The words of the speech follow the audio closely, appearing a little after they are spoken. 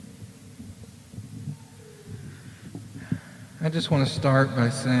I just want to start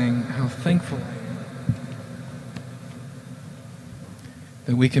by saying how thankful I am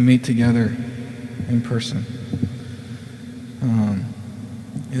that we can meet together in person.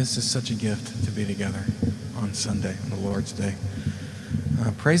 This is such a gift to be together on Sunday, on the Lord's Day.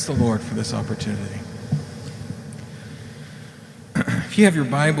 Praise the Lord for this opportunity. If you have your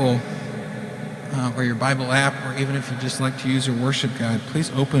Bible or your Bible app, or even if you just like to use your worship guide, please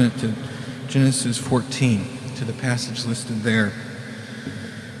open it to Genesis 14, to the passage listed there.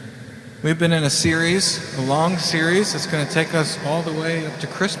 We've been in a series, a long series that's going to take us all the way up to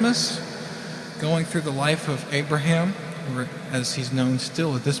Christmas, going through the life of Abraham, or as he's known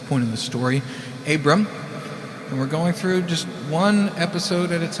still at this point in the story, Abram. And we're going through just one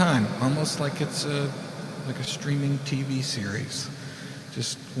episode at a time, almost like it's a streaming TV series.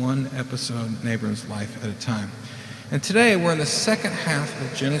 Just one episode in Abram's life at a time. And today we're in the second half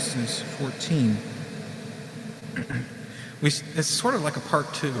of Genesis 14. It's sort of like a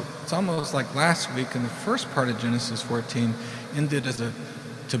part two. It's almost like last week in the first part of Genesis 14 ended as a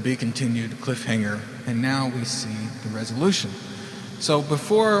to-be-continued cliffhanger, and now we see the resolution. So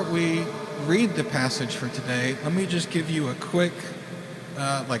before we read the passage for today, let me just give you a quick,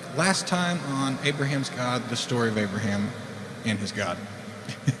 like last time on Abraham's God, the story of Abraham and his God.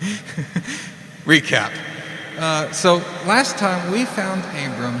 Recap. So last time we found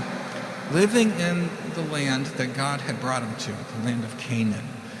Abram living in the land that God had brought him to, the land of Canaan.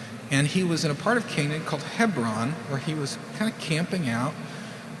 And he was in a part of Canaan called Hebron, where he was kind of camping out,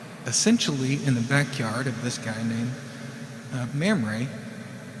 essentially in the backyard of this guy named Mamre.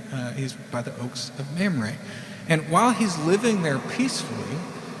 He's by the oaks of Mamre. And while he's living there peacefully,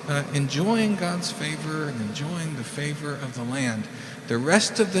 enjoying God's favor and enjoying the favor of the land, the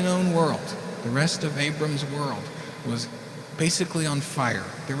rest of the known world, the rest of Abram's world, was basically on fire.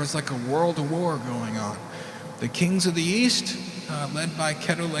 There was like a world war going on. The kings of the east, led by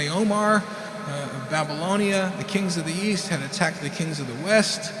Chedorlaomer of Babylonia, the kings of the east had attacked the kings of the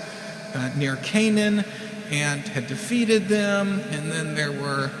west near Canaan and had defeated them. And then there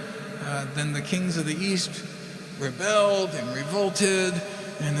were, then the kings of the east rebelled and revolted,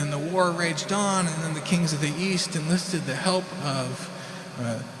 and then the war raged on, and then the kings of the east enlisted the help of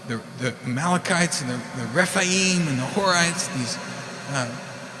the Amalekites and the Rephaim and the Horites,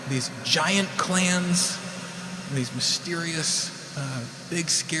 these giant clans, these mysterious, big,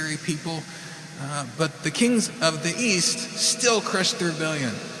 scary people. But the kings of the east still crushed the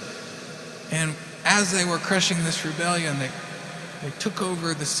rebellion. And as they were crushing this rebellion, they took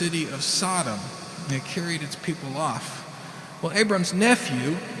over the city of Sodom. And they carried its people off. Well, Abram's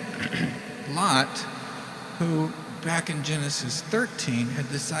nephew, Lot, who back in Genesis 13 had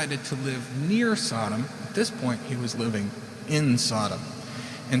decided to live near Sodom. At this point, he was living in Sodom.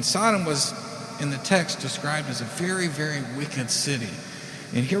 And Sodom was, in the text, described as a very, very wicked city.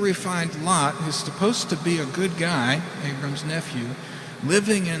 And here we find Lot, who's supposed to be a good guy, Abram's nephew,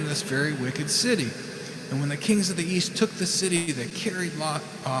 living in this very wicked city. And when the kings of the east took the city, they carried Lot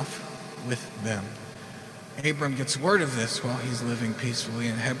off with them. Abram gets word of this while he's living peacefully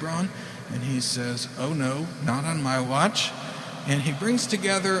in Hebron, and he says, "Oh no, not on my watch." And he brings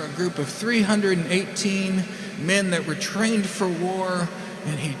together a group of 318 men that were trained for war,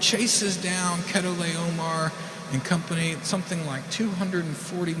 and he chases down Chedorlaomer and company, something like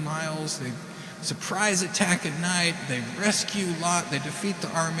 240 miles. They surprise attack at night, they rescue Lot, they defeat the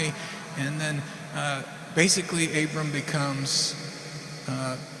army, and then basically Abram becomes,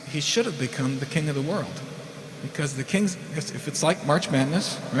 he should have become the king of the world. Because the kings, if it's like March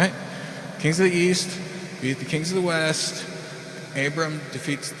Madness, right? Kings of the east beat the kings of the west. Abram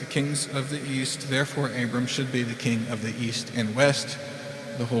defeats the kings of the east. Therefore, Abram should be the king of the east and west,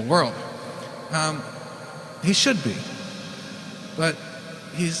 the whole world. He should be, but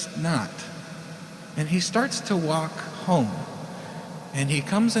he's not. And he starts to walk home. And he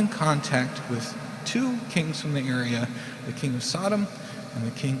comes in contact with two kings from the area, the king of Sodom and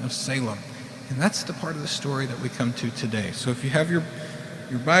the king of Salem. And that's the part of the story that we come to today. So if you have your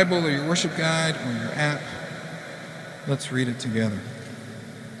Bible or your worship guide or your app, let's read it together.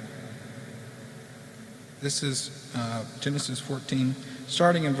 This is Genesis 14,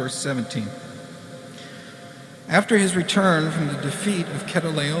 starting in verse 17. After his return from the defeat of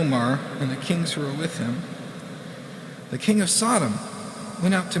Chedorlaomer and the kings who were with him, the king of Sodom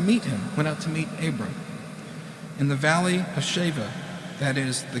went out to meet Abram, in the valley of Shaveh, that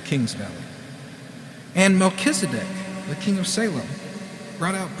is, the king's valley. And Melchizedek, the king of Salem,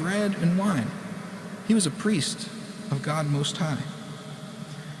 brought out bread and wine. He was a priest of God Most High.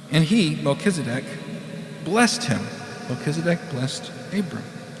 And he, Melchizedek, blessed him. Melchizedek blessed Abram.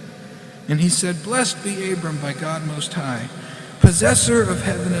 And he said, "Blessed be Abram by God Most High, possessor of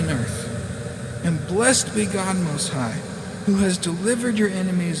heaven and earth. And blessed be God Most High, who has delivered your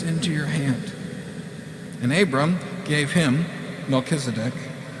enemies into your hand." And Abram gave him, Melchizedek,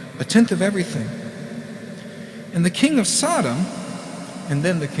 a tenth of everything. And the king of Sodom,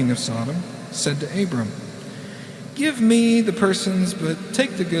 said to Abram, "Give me the persons, but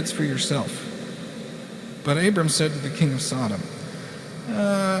take the goods for yourself." But Abram said to the king of Sodom,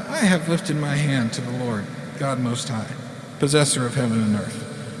 "I have lifted my hand to the Lord, God Most High, possessor of heaven and earth,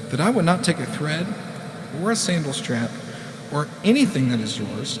 that I would not take a thread or a sandal strap or anything that is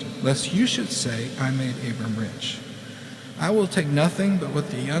yours, lest you should say, 'I made Abram rich.' I will take nothing but what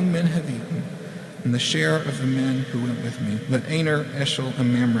the young men have eaten, and the share of the men who went with me. Let Aner, Eshel,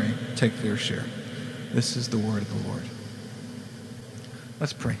 and Mamre take their share." This is the word of the Lord.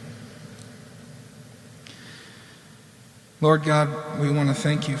 Let's pray. Lord God, we want to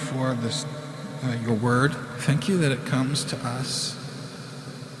thank you for this, your word. Thank you that it comes to us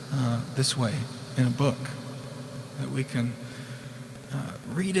this way, in a book, that we can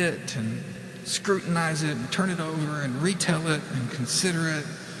read it and scrutinize it and turn it over and retell it and consider it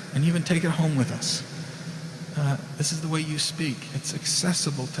and even take it home with us. This is the way you speak. It's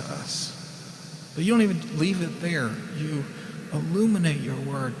accessible to us. But you don't even leave it there. You illuminate your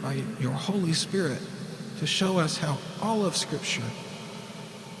word by your Holy Spirit to show us how all of Scripture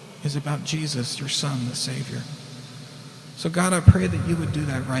is about Jesus, your Son, the Savior. So God, I pray that you would do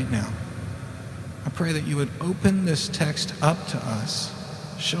that right now. I pray that you would open this text up to us.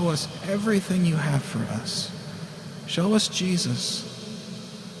 Show us everything you have for us. Show us Jesus.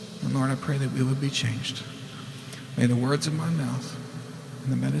 And Lord, I pray that we would be changed. May the words of my mouth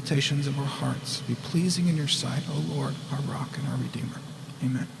and the meditations of our hearts be pleasing in your sight, O Lord, our rock and our Redeemer.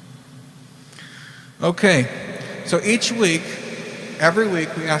 Amen. Okay, so every week,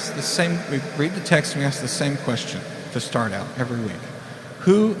 we read the text and we ask the same question to start out every week.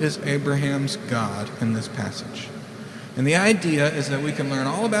 Who is Abraham's God in this passage? And the idea is that we can learn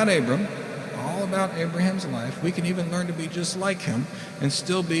all about Abram, all about Abraham's life. We can even learn to be just like him and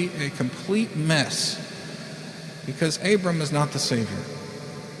still be a complete mess, because Abram is not the Savior.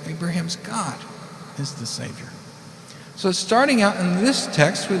 Abraham's God is the Savior. So starting out in this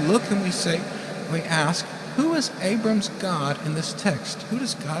text, we look and we ask, who is Abram's God in this text? Who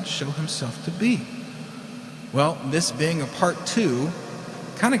does God show himself to be? Well, this being a part 2,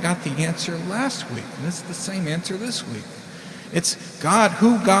 kind of got the answer last week, and it's the same answer this week. It's God,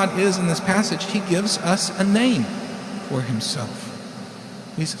 who God is in this passage. He gives us a name for himself.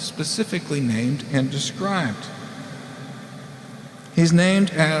 He's specifically named and described. He's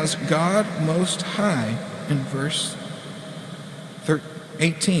named as God Most High in verse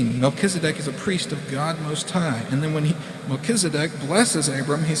 18. Melchizedek is a priest of God Most High. And then when Melchizedek blesses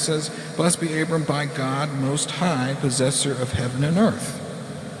Abram, he says, "Blessed be Abram by God Most High, possessor of heaven and earth."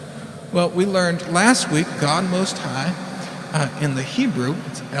 Well, we learned last week God Most High in the Hebrew,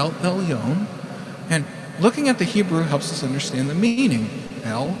 it's El Elyon. And looking at the Hebrew helps us understand the meaning.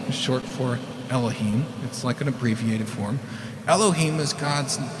 El is short for Elohim. It's like an abbreviated form. Elohim is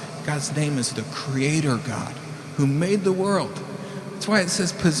God's name is the Creator God who made the world. That's why it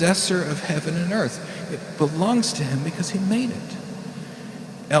says possessor of heaven and earth. It belongs to him because he made it.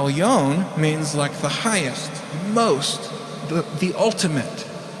 Elyon means like the highest, most, the ultimate.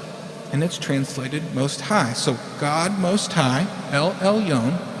 And it's translated Most High. So God Most High, El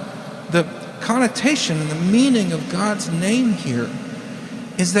Elyon, the connotation and the meaning of God's name here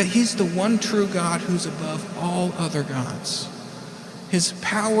is that he's the one true God who's above all other gods. His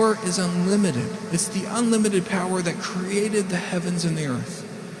power is unlimited. It's the unlimited power that created the heavens and the earth.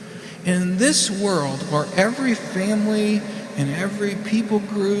 In this world, where every family and every people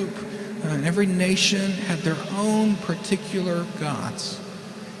group and every nation had their own particular gods,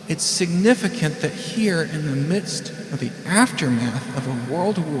 it's significant that here, in the midst of the aftermath of a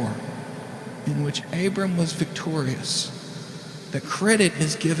world war in which Abram was victorious, the credit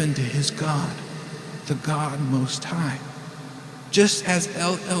is given to his God, the God Most High. Just as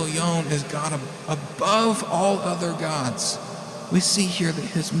El Elyon is God above all other gods, we see here that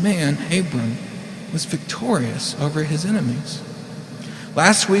his man, Abram, was victorious over his enemies.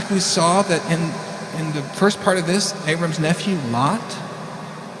 Last week we saw that in the first part of this, Abram's nephew, Lot,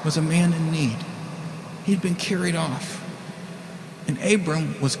 was a man in need. He'd been carried off. And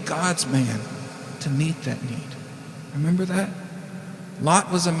Abram was God's man to meet that need. Remember that? Lot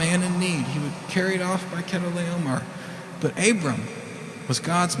was a man in need. He was carried off by Chedorlaomer. But Abram was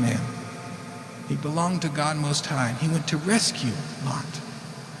God's man. He belonged to God Most High, and he went to rescue Lot.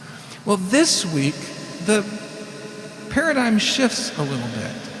 Well, this week, the paradigm shifts a little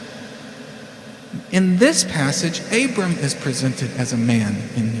bit. In this passage, Abram is presented as a man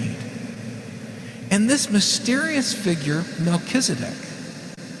in need. And this mysterious figure, Melchizedek,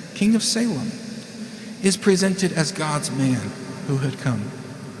 king of Salem, is presented as God's man who had come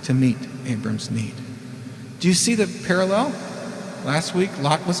to meet Abram's need. Do you see the parallel? Last week,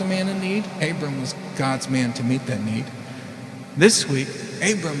 Lot was a man in need. Abram was God's man to meet that need. This week,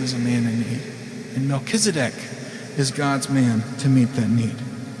 Abram is a man in need, and Melchizedek is God's man to meet that need.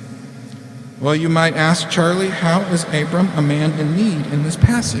 Well, you might ask, Charlie, how is Abram a man in need in this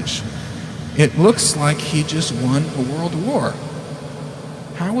passage? It looks like he just won a world war.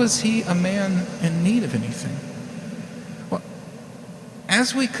 How is he a man in need of anything? Well,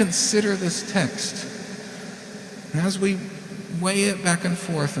 as we consider this text, and as we weigh it back and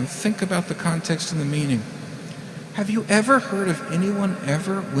forth and think about the context and the meaning, have you ever heard of anyone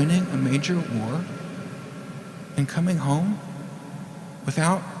ever winning a major war and coming home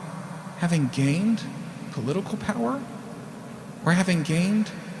without having gained political power or having gained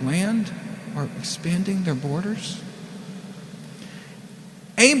land or expanding their borders?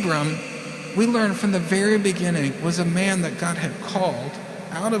 Abram, we learn from the very beginning, was a man that God had called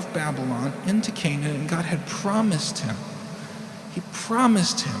out of Babylon into Canaan, and God had promised him. He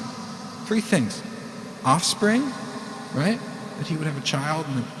promised him three things: offspring, right? That he would have a child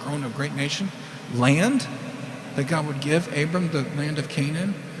and grow into a great nation. Land, that God would give Abram the land of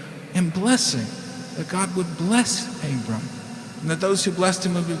Canaan. And blessing, that God would bless Abram. And that those who blessed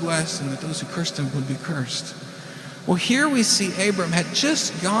him would be blessed, and that those who cursed him would be cursed. Well, here we see Abram had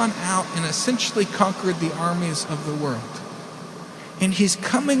just gone out and essentially conquered the armies of the world. And he's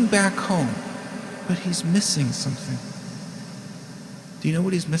coming back home, but he's missing something. Do you know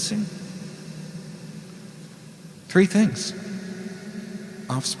what he's missing? Three things.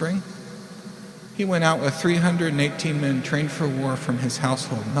 Offspring. He went out with 318 men trained for war from his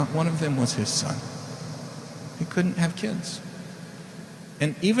household. Not one of them was his son. He couldn't have kids.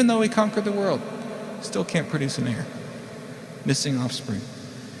 And even though he conquered the world, still can't produce an heir. Missing offspring.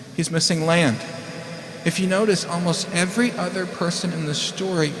 He's missing land. If you notice, almost every other person in the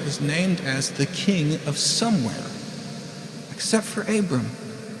story is named as the king of somewhere, except for Abram,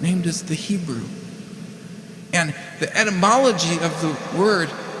 named as the Hebrew. And the etymology of the word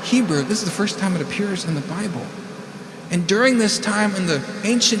Hebrew, this is the first time it appears in the Bible. And during this time in the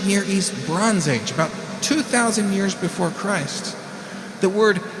ancient Near East Bronze Age, about 2,000 years before Christ, the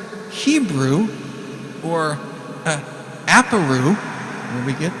word Hebrew, or Aparu, where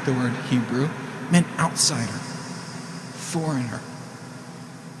we get the word Hebrew, meant outsider, foreigner,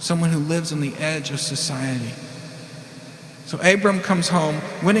 someone who lives on the edge of society. So Abram comes home,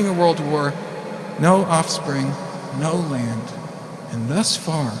 winning a world war, no offspring, no land, and thus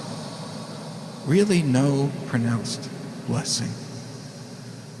far, really no pronounced blessing.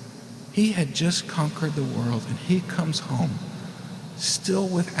 He had just conquered the world, and he comes home still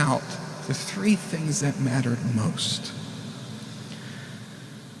without the three things that mattered most.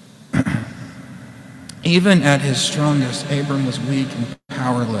 Even at his strongest, Abram was weak and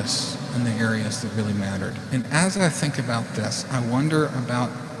powerless in the areas that really mattered. And as I think about this, I wonder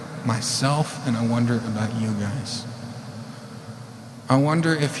about myself, and I wonder about you guys. I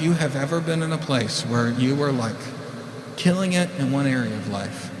wonder if you have ever been in a place where you were like killing it in one area of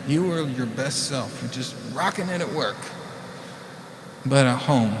life. You were your best self. You're just rocking it at work. But at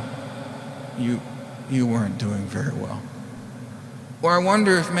home, you weren't doing very well. Or I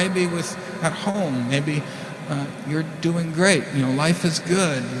wonder if maybe at home, maybe you're doing great. You know, life is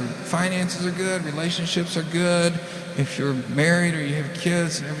good. Your finances are good. Relationships are good. If you're married or you have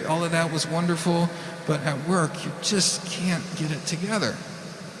kids, all of that was wonderful. But at work, you just can't get it together.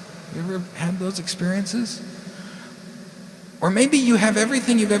 You ever had those experiences? Or maybe you have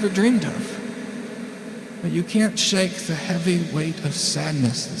everything you've ever dreamed of, but you can't shake the heavy weight of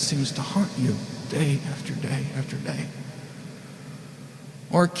sadness that seems to haunt you day after day after day.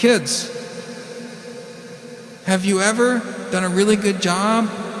 Or kids, have you ever done a really good job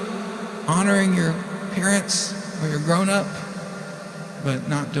honoring your parents or your grown-up, but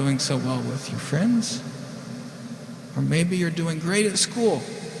not doing so well with your friends? Or maybe you're doing great at school,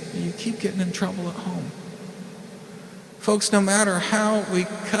 but you keep getting in trouble at home. Folks, no matter how we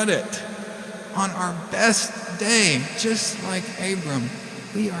cut it, on our best day, just like Abram,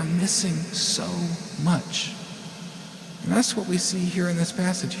 we are missing so much. And that's what we see here in this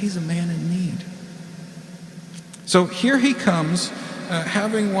passage. He's a man in need. So here he comes,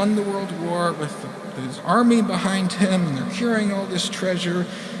 having won the world war with his army behind him, and they're carrying all this treasure,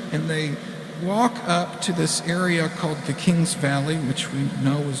 and they walk up to this area called the King's Valley, which we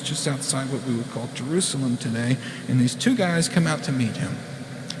know is just outside what we would call Jerusalem today, and these two guys come out to meet him.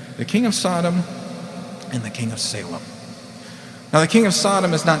 The king of Sodom and the king of Salem. Now, the king of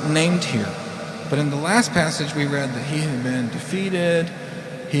Sodom is not named here, but in the last passage we read that he had been defeated.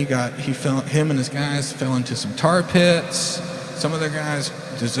 Him and his guys fell into some tar pits. Some of their guys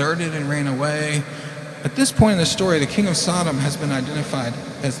deserted and ran away. At this point in the story, the king of Sodom has been identified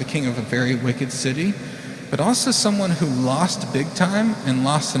as the king of a very wicked city, but also someone who lost big time and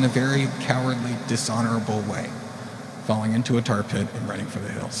lost in a very cowardly, dishonorable way, falling into a tar pit and running for the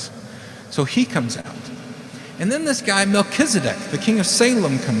hills. So he comes out. And then this guy, Melchizedek, the king of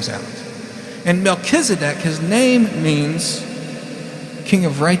Salem, comes out. And Melchizedek, his name means king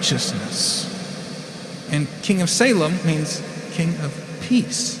of righteousness. And king of Salem means king of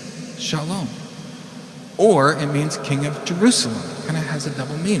peace, shalom. Or it means king of Jerusalem. Kind of has a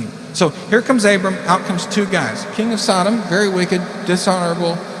double meaning. So here comes Abram, out comes two guys. King of Sodom, very wicked,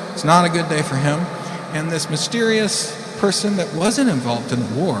 dishonorable. It's not a good day for him. And this mysterious person that wasn't involved in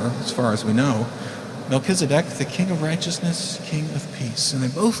the war, as far as we know, Melchizedek, the king of righteousness, king of peace. And they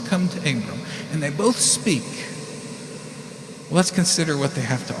both come to Abram, and they both speak. Let's consider what they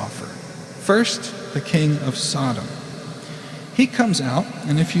have to offer. First, the king of Sodom. He comes out,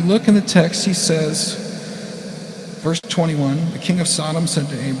 and if you look in the text, he says, verse 21, the king of Sodom said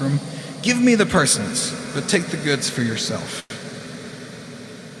to Abram, "Give me the persons, but take the goods for yourself."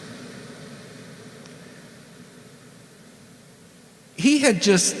 He had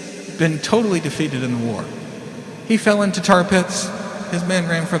just been totally defeated in the war. He fell into tar pits. His men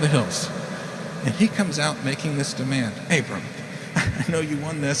ran for the hills. And he comes out making this demand. Abram, I know you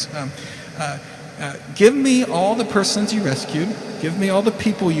won this. Give me all the persons you rescued. Give me all the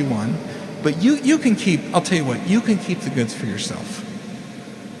people you won. But you can keep, I'll tell you what, you can keep the goods for yourself.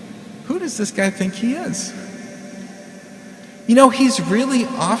 Who does this guy think he is? You know, he's really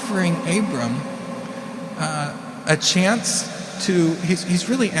offering Abram a chance to, he's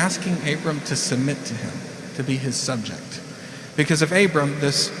really asking Abram to submit to him, to be his subject. Because if Abram,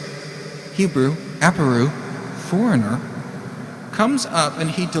 this Hebrew, Aparu, foreigner, comes up and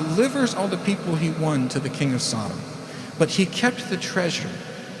he delivers all the people he won to the king of Sodom, but he kept the treasure,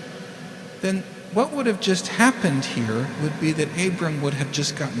 then what would have just happened here would be that Abram would have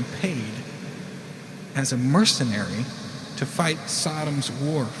just gotten paid as a mercenary to fight Sodom's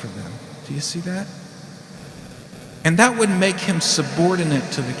war for them. Do you see that? And that would make him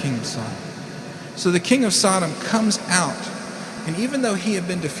subordinate to the king of Sodom. So the king of Sodom comes out, and even though he had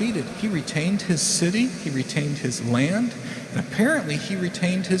been defeated, he retained his city, he retained his land, and apparently he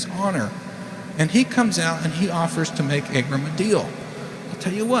retained his honor. And he comes out and he offers to make Abram a deal. I'll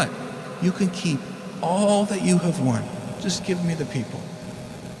tell you what, you can keep all that you have won. Just give me the people.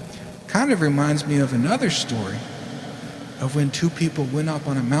 Kind of reminds me of another story of when two people went up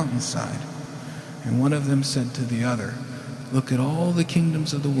on a mountainside, and one of them said to the other, "Look at all the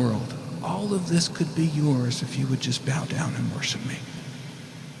kingdoms of the world. All of this could be yours if you would just bow down and worship me."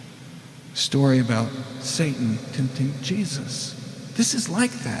 Story about Satan tempting Jesus. This is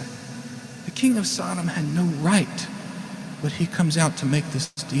like that. The king of Sodom had no right, but he comes out to make this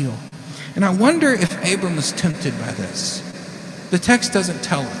deal. And I wonder if Abram was tempted by this. The text doesn't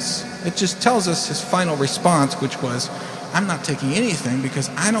tell us. It just tells us his final response, which was, "I'm not taking anything because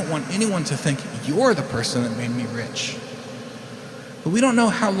I don't want anyone to think you're the person that made me rich." But we don't know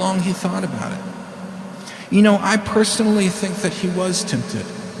how long he thought about it. You know, I personally think that he was tempted.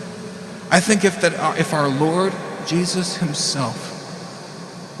 I think if our Lord Jesus himself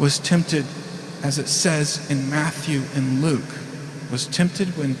was tempted, as it says in Matthew and Luke, was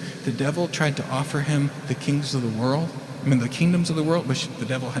tempted when the devil tried to offer him the kingdoms of the world, which the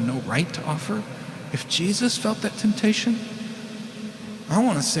devil had no right to offer. If Jesus felt that temptation, I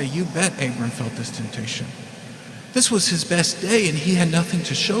want to say you bet Abram felt this temptation. This was his best day, and he had nothing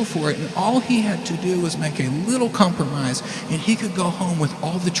to show for it, and all he had to do was make a little compromise, and he could go home with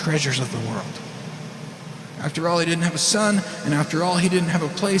all the treasures of the world. After all, he didn't have a son, and after all, he didn't have a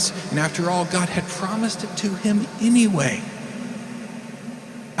place, and after all, God had promised it to him anyway.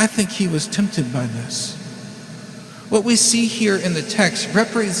 I think he was tempted by this. What we see here in the text,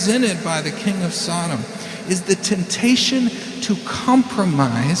 represented by the king of Sodom, is the temptation to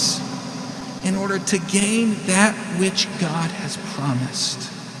compromise in order to gain that which God has promised.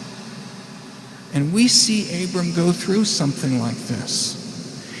 And we see Abram go through something like this.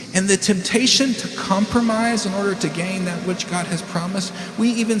 And the temptation to compromise in order to gain that which God has promised, we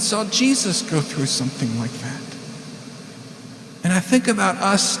even saw Jesus go through something like that. And I think about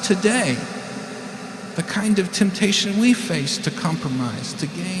us today, the kind of temptation we face to compromise, to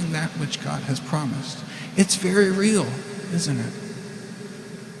gain that which God has promised. It's very real, isn't it?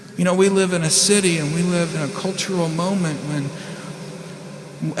 You know, we live in a city and we live in a cultural moment when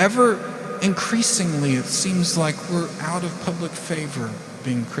wherever increasingly it seems like we're out of public favor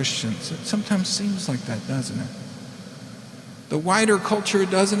being Christians. It sometimes seems like that, doesn't it? The wider culture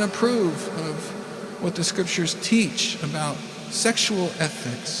doesn't approve of what the scriptures teach about sexual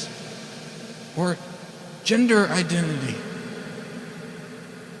ethics or gender identity,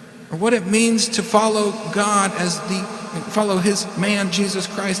 or what it means to follow God follow his man, Jesus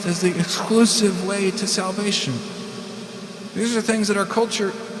Christ, as the exclusive way to salvation. These are things that our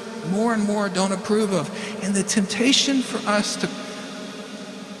culture more and more don't approve of. And the temptation for us to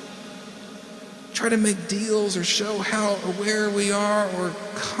try to make deals or show how aware we are or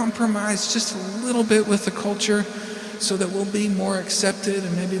compromise just a little bit with the culture so that we'll be more accepted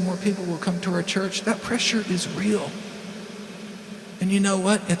and maybe more people will come to our church, that pressure is real. And you know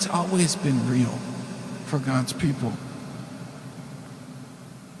what? It's always been real for God's people.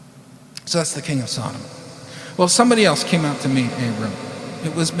 So that's the king of Sodom. Well, somebody else came out to meet Abram.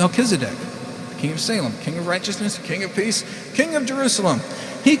 It was Melchizedek, the king of Salem, king of righteousness, king of peace, king of Jerusalem.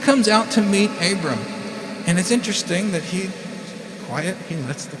 He comes out to meet Abram. And it's interesting that he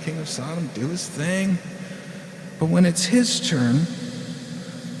lets the king of Sodom do his thing. But when it's his turn,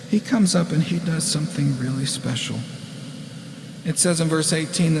 he comes up and he does something really special. It says in verse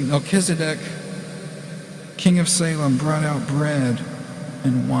 18 that Melchizedek, king of Salem, brought out bread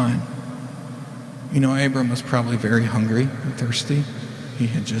and wine. You know, Abram was probably very hungry and thirsty. He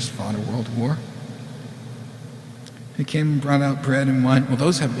had just fought a world war. He came and brought out bread and wine. Well,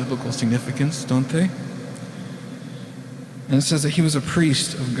 those have biblical significance, don't they? And it says that he was a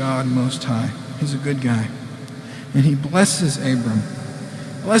priest of God Most High. He's a good guy. And he blesses Abram.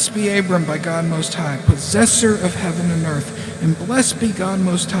 Blessed be Abram by God Most High, possessor of heaven and earth. And blessed be God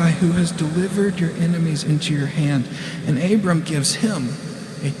Most High, who has delivered your enemies into your hand. And Abram gives him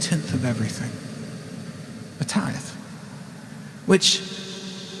a tenth of everything. A tithe. Which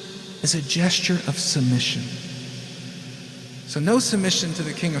is a gesture of submission. So no submission to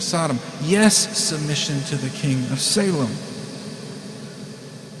the king of Sodom. Yes, submission to the king of Salem.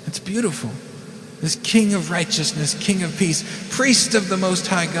 It's beautiful. This king of righteousness, king of peace, priest of the Most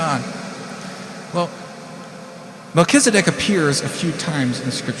High God. Well, Melchizedek appears a few times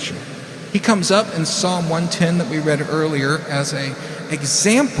in Scripture. He comes up in Psalm 110 that we read earlier as an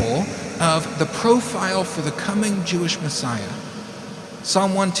example of the profile for the coming Jewish Messiah.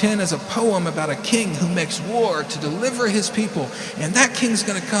 Psalm 110 is a poem about a king who makes war to deliver his people. And that king's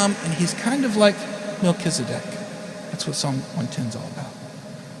going to come, and he's kind of like Melchizedek. That's what Psalm 110 is all about.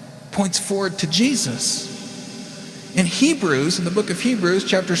 Points forward to Jesus. In Hebrews, in the book of Hebrews,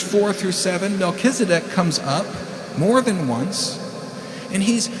 chapters 4 through 7, Melchizedek comes up more than once, and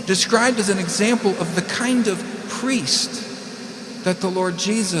he's described as an example of the kind of priest that the Lord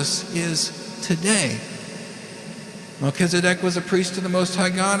Jesus is today. Melchizedek was a priest of the Most High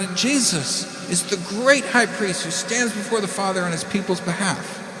God, and Jesus is the great high priest who stands before the Father on his people's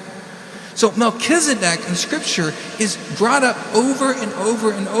behalf. So Melchizedek in Scripture is brought up over and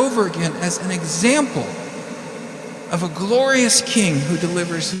over and over again as an example of a glorious king who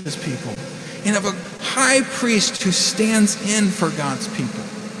delivers his people, and of a high priest who stands in for God's people.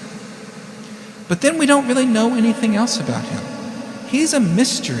 But then we don't really know anything else about him. He's a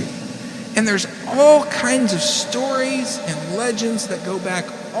mystery. And there's all kinds of stories and legends that go back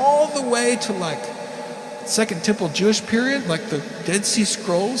all the way to like Second Temple Jewish period, like the Dead Sea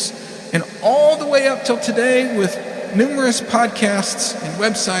Scrolls, and all the way up till today with numerous podcasts and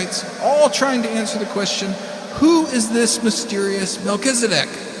websites, all trying to answer the question, who is this mysterious Melchizedek?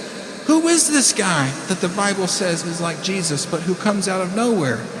 Who is this guy that the Bible says is like Jesus, but who comes out of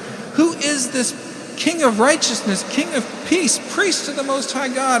nowhere? Who is this king of righteousness, king of peace, priest of the Most High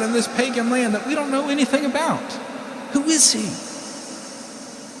God in this pagan land that we don't know anything about? Who is he?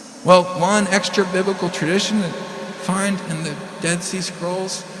 Well, one extra biblical tradition that find in the Dead Sea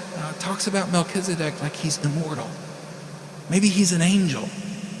Scrolls talks about Melchizedek like he's immortal. Maybe he's an angel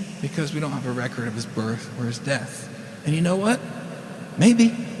because we don't have a record of his birth or his death. And you know what?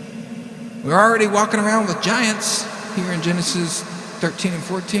 Maybe. We're already walking around with giants here in Genesis 13 and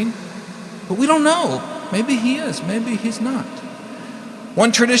 14. But we don't know. Maybe he is. Maybe he's not.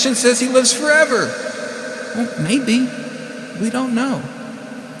 One tradition says he lives forever. Well, maybe. We don't know.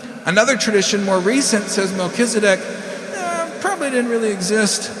 Another tradition, more recent, says Melchizedek probably didn't really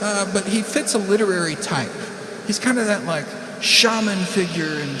exist, but he fits a literary type. He's kind of that like shaman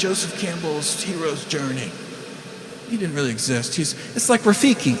figure in Joseph Campbell's hero's journey. He didn't really exist. It's like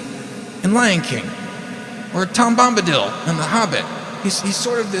Rafiki in Lion King, or Tom Bombadil in The Hobbit. He's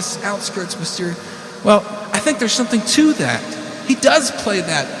sort of this outskirts mysterious. Well, I think there's something to that. He does play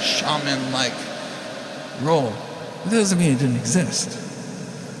that shaman-like role. It doesn't mean he didn't exist.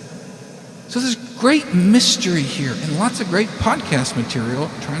 So there's great mystery here and lots of great podcast material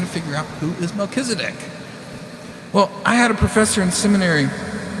trying to figure out who is Melchizedek. Well, I had a professor in seminary,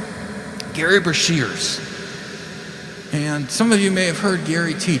 Gary Breshears. And some of you may have heard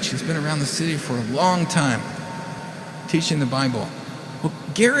Gary teach. He's been around the city for a long time, teaching the Bible. Well,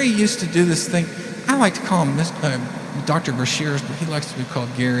 Gary used to do this thing. I like to call him Dr. Breshears, but he likes to be called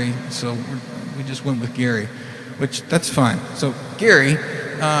Gary, so we just went with Gary, which that's fine. So Gary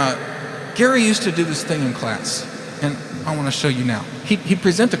used to do this thing in class, and I want to show you now. He'd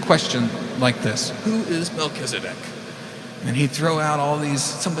present a question like this: who is Melchizedek? And he'd throw out all these.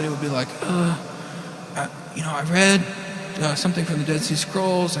 Somebody would be like, I read something from the Dead Sea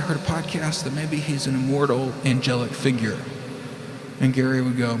Scrolls. I heard a podcast that maybe he's an immortal angelic figure. And Gary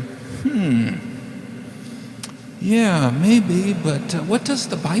would go, yeah, maybe, but what does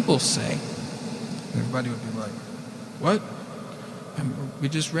the Bible say? And everybody would be like, what? We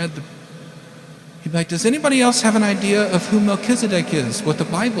just read the... He'd be like, does anybody else have an idea of who Melchizedek is, what the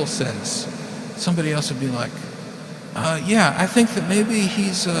Bible says? Somebody else would be like, yeah, I think that maybe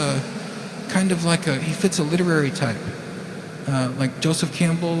he's kind of like he fits a literary type. Like Joseph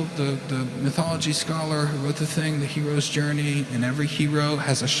Campbell, the mythology scholar who wrote the thing, The Hero's Journey, and every hero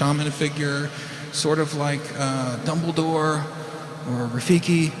has a shaman figure, sort of like Dumbledore or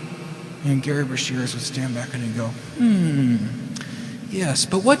Rafiki. And Gary Breshears would stand back and he'd go, yes,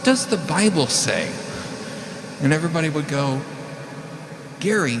 but what does the Bible say? And everybody would go,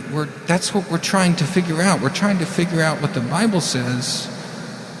 Gary, that's what we're trying to figure out. We're trying to figure out what the Bible says.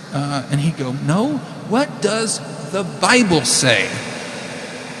 And he'd go, no, what does the Bible say?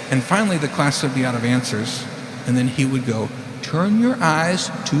 And finally the class would be out of answers. And then he would go, turn your eyes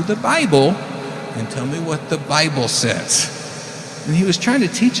to the Bible and tell me what the Bible says. And he was trying to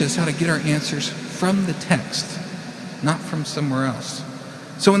teach us how to get our answers from the text, not from somewhere else.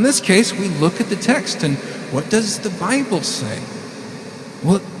 So in this case, we look at the text and what does the Bible say?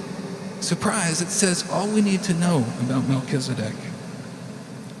 Well, surprise, it says all we need to know about Melchizedek.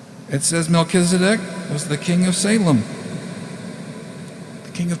 It says Melchizedek was the king of Salem,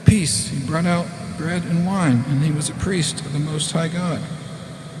 the king of peace. He brought out bread and wine, and he was a priest of the Most High God.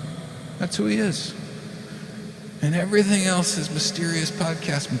 That's who he is. And everything else is mysterious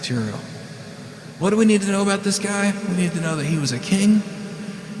podcast material. What do we need to know about this guy? We need to know that he was a king,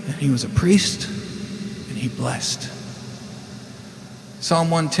 and he was a priest, and he blessed. Psalm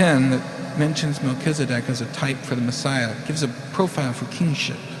 110 that mentions Melchizedek as a type for the Messiah gives a profile for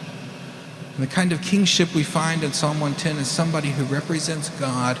kingship. And the kind of kingship we find in Psalm 110 is somebody who represents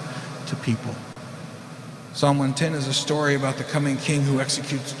God to people. Psalm 110 is a story about the coming king who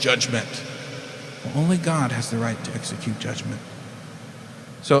executes judgment. Well, only God has the right to execute judgment.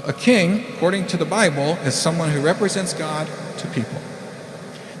 So a king, according to the Bible, is someone who represents God to people.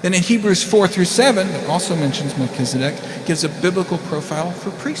 Then in Hebrews 4 through 7, that also mentions Melchizedek, gives a biblical profile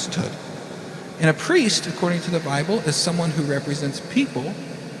for priesthood. And a priest, according to the Bible, is someone who represents people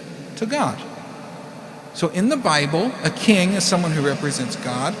to God. So in the Bible, a king is someone who represents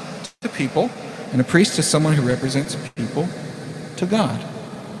God to people, and a priest is someone who represents people to God.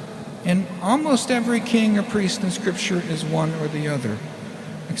 And almost every king or priest in Scripture is one or the other,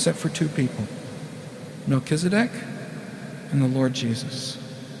 except for two people, Melchizedek and the Lord Jesus.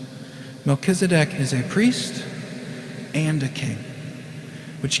 Melchizedek is a priest and a king,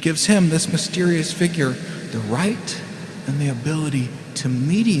 which gives him, this mysterious figure, the right and the ability to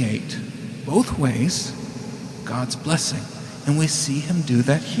mediate both ways God's blessing. And we see him do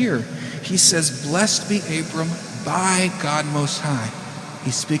that here. He says, blessed be Abram by God Most High.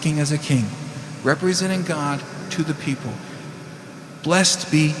 He's speaking as a king, representing God to the people.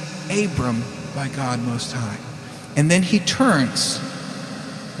 Blessed be Abram by God Most High. And then he turns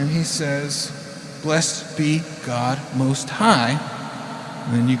and he says, blessed be God Most High.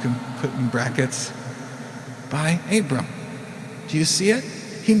 And then you can put in brackets, by Abram. Do you see it?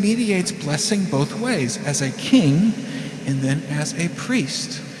 He mediates blessing both ways, as a king and then as a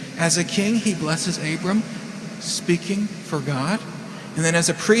priest. As a king, he blesses Abram, speaking for God. And then as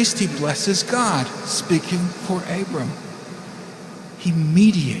a priest, he blesses God, speaking for Abram. He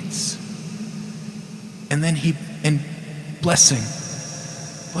mediates. And then blessing.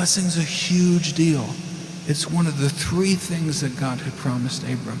 Blessing's a huge deal. It's one of the three things that God had promised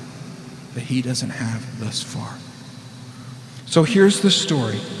Abram that he doesn't have thus far. So here's the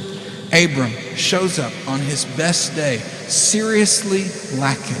story. Abram shows up on his best day, seriously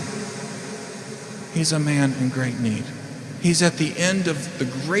lacking. He's a man in great need. He's at the end of the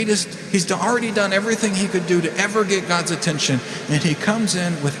greatest, he's already done everything he could do to ever get God's attention, and he comes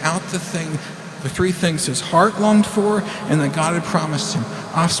in without the thing The three things his heart longed for and that God had promised him: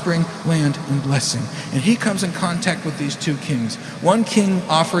 offspring, land, and blessing. And he comes in contact with these two kings. One king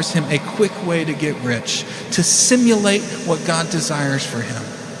offers him a quick way to get rich, to simulate what God desires for him.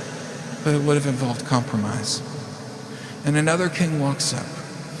 But it would have involved compromise. And another king walks up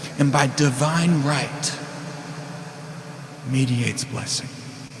and by divine right mediates blessing.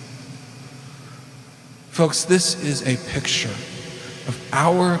 Folks, this is a picture of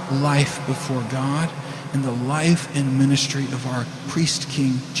our life before God and the life and ministry of our priest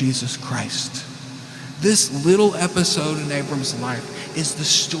king, Jesus Christ. This little episode in Abram's life is the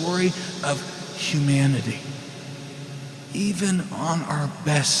story of humanity. Even on our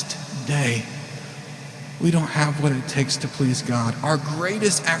best day, we don't have what it takes to please God. Our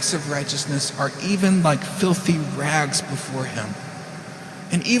greatest acts of righteousness are even like filthy rags before him.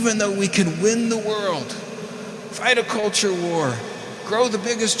 And even though we can win the world, fight a culture war, grow the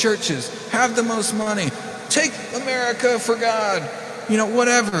biggest churches, have the most money, take America for God,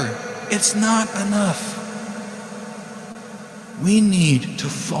 whatever, it's not enough. We need to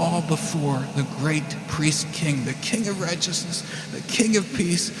fall before the great priest king, the king of righteousness, the king of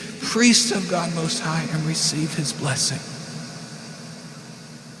peace, priest of God Most High, and receive his blessing.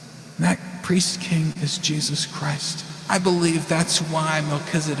 And that priest king is Jesus Christ. I believe that's why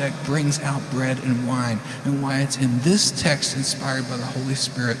Melchizedek brings out bread and wine, and why it's in this text inspired by the Holy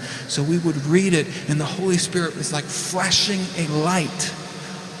Spirit. So we would read it, and the Holy Spirit is like flashing a light.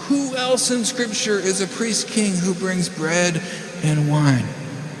 Who else in Scripture is a priest king who brings bread and wine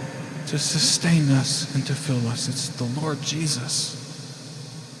to sustain us and to fill us? It's the Lord Jesus.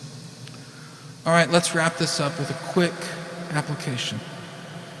 All right, let's wrap this up with a quick application.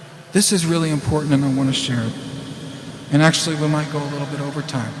 This is really important, and I want to share it. And actually, we might go a little bit over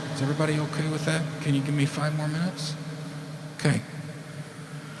time. Is everybody okay with that? Can you give me 5 more minutes? Okay.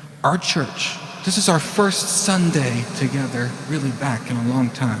 Our church, this is our first Sunday together, really back in a long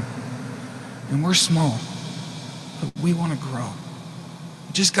time. And we're small, but we want to grow.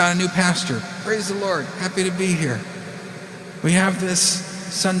 We just got a new pastor. Praise the Lord. Happy to be here. We have this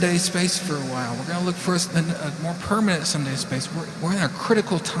Sunday space for a while. We're going to look for a more permanent Sunday space. We're in a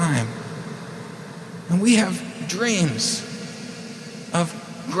critical time. And we have dreams of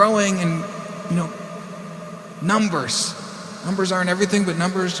growing in, numbers. Numbers aren't everything, but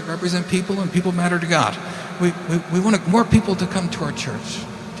numbers represent people, and people matter to God. We want more people to come to our church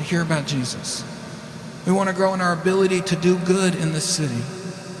to hear about Jesus. We want to grow in our ability to do good in the city.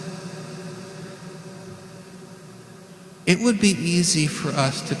 It would be easy for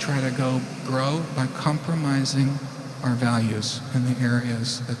us to try to grow by compromising our values in the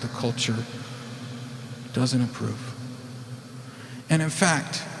areas that the culture doesn't approve. And in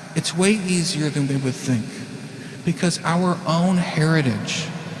fact, it's way easier than we would think, because our own heritage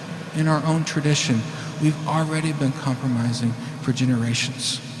and our own tradition, we've already been compromising for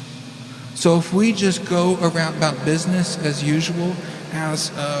generations. So if we just go around about business as usual as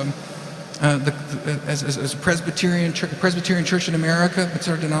a Presbyterian Church in America, that's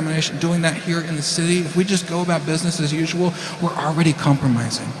our denomination, doing that here in the city, if we just go about business as usual, we're already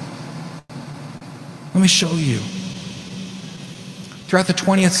compromising. Let me show you. Throughout the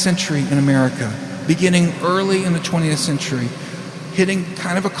 20th century in America, beginning early in the 20th century, hitting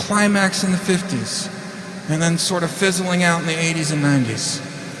kind of a climax in the 50s, and then sort of fizzling out in the 80s and 90s,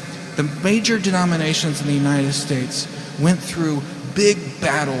 the major denominations in the United States went through big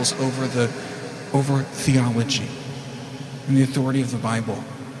battles over theology and the authority of the Bible.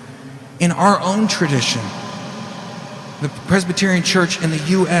 In our own tradition, the Presbyterian Church in the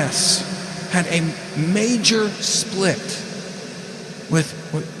U.S. had a major split with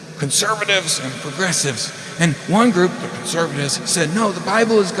conservatives and progressives. And one group, the conservatives, said, no, the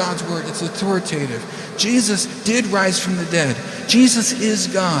Bible is God's word, it's authoritative. Jesus did rise from the dead. Jesus is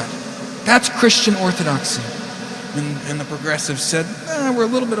God. That's Christian orthodoxy. And the progressives said, we're a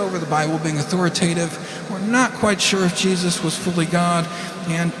little bit over the Bible being authoritative. We're not quite sure if Jesus was fully God,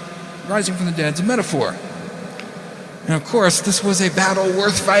 and rising from the dead is a metaphor. And of course, this was a battle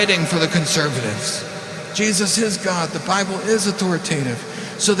worth fighting for the conservatives. Jesus is God. The Bible is authoritative.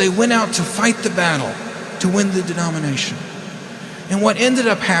 So they went out to fight the battle to win the denomination. And what ended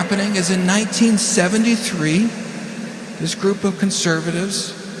up happening is in 1973, this group of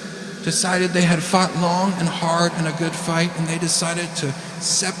conservatives decided they had fought long and hard in a good fight, and they decided to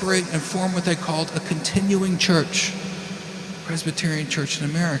separate and form what they called a continuing church, Presbyterian Church in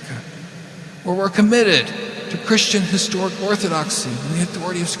America, where we're committed to Christian historic orthodoxy and the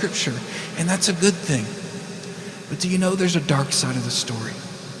authority of Scripture. And that's a good thing. But do you know there's a dark side of the story?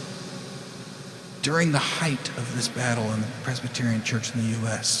 During the height of this battle in the Presbyterian Church in the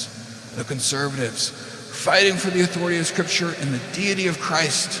U.S., the conservatives, fighting for the authority of Scripture and the deity of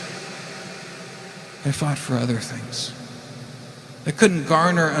Christ. They fought for other things. They couldn't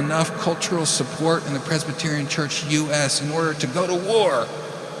garner enough cultural support in the Presbyterian Church U.S. in order to go to war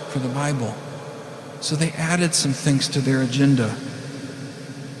for the Bible. So they added some things to their agenda.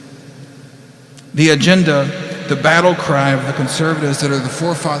 The agenda, the battle cry of the conservatives that are the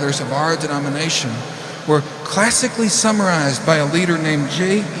forefathers of our denomination, were classically summarized by a leader named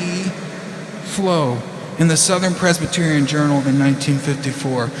J.E. Flow in the Southern Presbyterian Journal in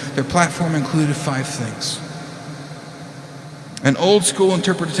 1954. Their platform included 5 things. An old school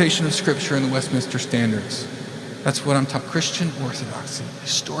interpretation of Scripture in the Westminster Standards. That's what I'm talking, Christian orthodoxy,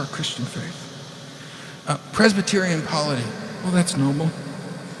 historic Christian faith. Presbyterian polity, well, that's noble.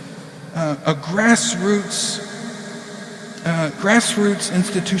 A grassroots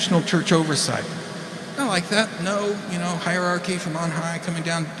institutional church oversight. I like that. No, hierarchy from on high coming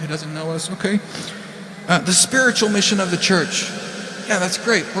down who doesn't know us. Okay. The spiritual mission of the church. Yeah, that's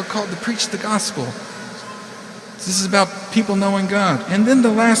great. We're called to preach the gospel. This is about people knowing God. And then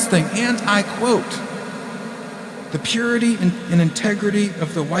the last thing, and I quote, the purity and integrity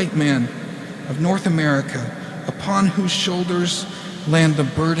of the white man of North America, upon whose shoulders land the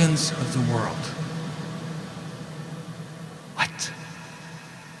burdens of the world. What?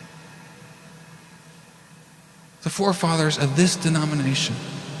 The forefathers of this denomination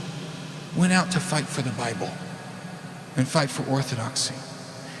went out to fight for the Bible and fight for orthodoxy.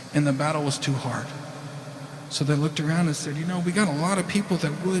 And the battle was too hard. So they looked around and said, we got a lot of people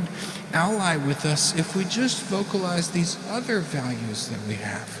that would ally with us if we just vocalize these other values that we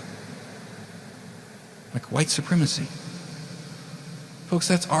have. Like white supremacy. Folks,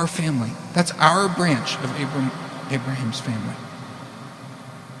 that's our family. That's our branch of Abraham's family.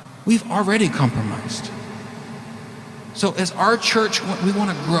 We've already compromised. So as our church, we want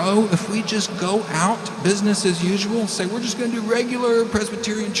to grow. If we just go out, business as usual, say we're just going to do regular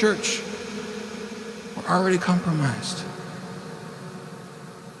Presbyterian church, we're already compromised.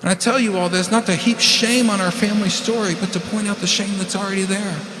 And I tell you all this not to heap shame on our family story, but to point out the shame that's already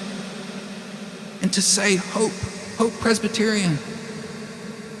there. And to say, hope Presbyterian.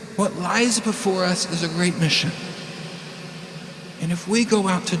 What lies before us is a great mission. And if we go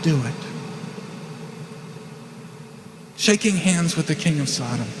out to do it, shaking hands with the king of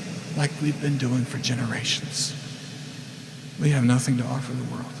Sodom, like we've been doing for generations, we have nothing to offer the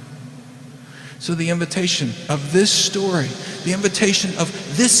world. So the invitation of this story, the invitation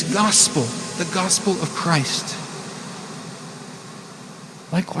of this gospel, the gospel of Christ,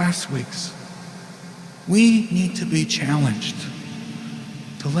 like last week's, we need to be challenged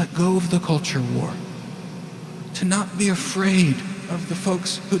to let go of the culture war, to not be afraid of the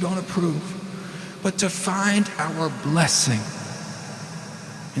folks who don't approve, but to find our blessing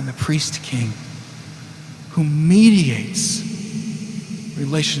in the priest king who mediates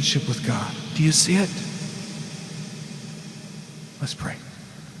relationship with God. Do you see it? Let's pray.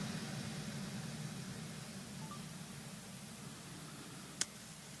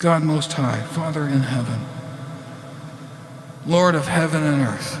 God Most High, Father in heaven, Lord of heaven and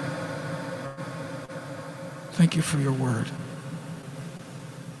earth, thank you for your word.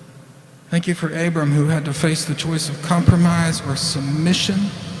 Thank you for Abram, who had to face the choice of compromise or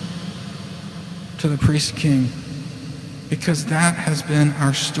submission to the priest king, because that has been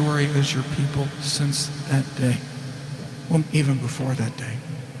our story as your people since that day, well, even before that day.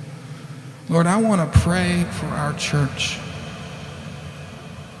 Lord, I want to pray for our church.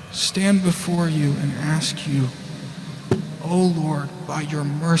 Stand before you and ask you, oh Lord, by your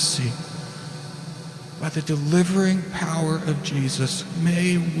mercy, by the delivering power of Jesus,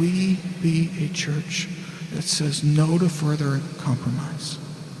 may we be a church that says no to further compromise.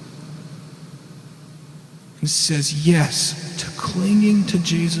 And says yes to clinging to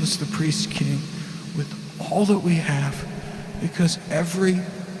Jesus, the priest king, with all that we have, because every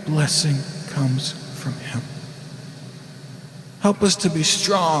blessing comes from him. Help us to be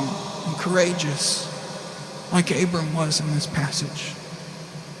strong and courageous, like Abram was in this passage.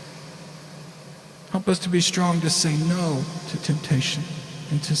 Help us to be strong to say no to temptation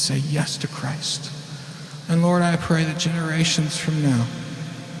and to say yes to Christ. And Lord, I pray that generations from now,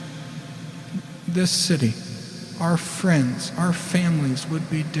 this city, our friends, our families would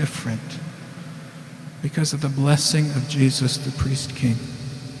be different because of the blessing of Jesus, the priest king.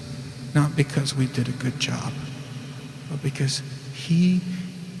 Not because we did a good job, but because he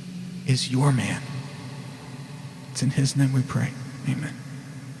is your man. It's in his name we pray. Amen.